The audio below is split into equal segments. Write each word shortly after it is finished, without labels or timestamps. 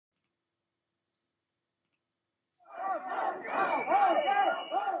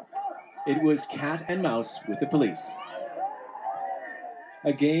It was cat and mouse with the police.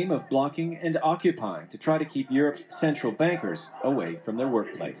 A game of blocking and occupying to try to keep Europe's central bankers away from their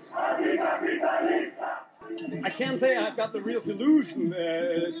workplace. I can't say I've got the real solution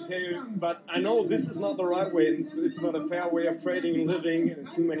to tell you, but I know this is not the right way. It's not a fair way of trading and living.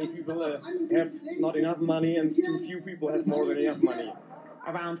 Too many people have not enough money, and too few people have more than enough money.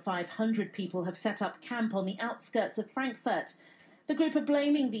 Around 500 people have set up camp on the outskirts of Frankfurt. The group are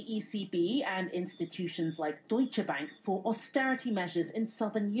blaming the ECB and institutions like Deutsche Bank for austerity measures in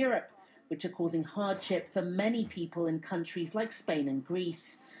southern Europe, which are causing hardship for many people in countries like Spain and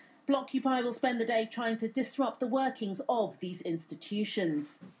Greece. Blockupy will spend the day trying to disrupt the workings of these institutions.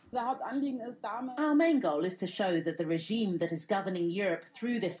 Our main goal is to show that the regime that is governing Europe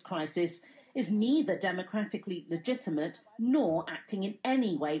through this crisis is neither democratically legitimate nor acting in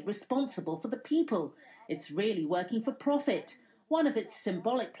any way responsible for the people. It's really working for profit. One of its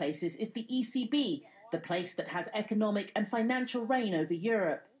symbolic places is the ECB, the place that has economic and financial reign over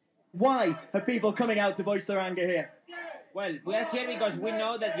Europe. Why are people coming out to voice their anger here? Well, we are here because we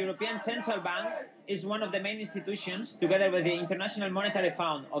know that the European Central Bank is one of the main institutions, together with the International Monetary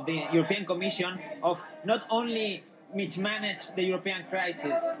Fund of the European Commission, of not only mismanage the European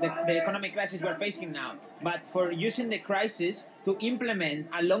crisis, the economic crisis we're facing now, but for using the crisis to implement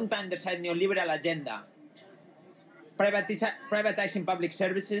a long-time decided neoliberal agenda. Privatizing public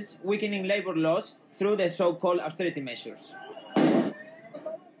services, weakening labor laws through the so-called austerity measures.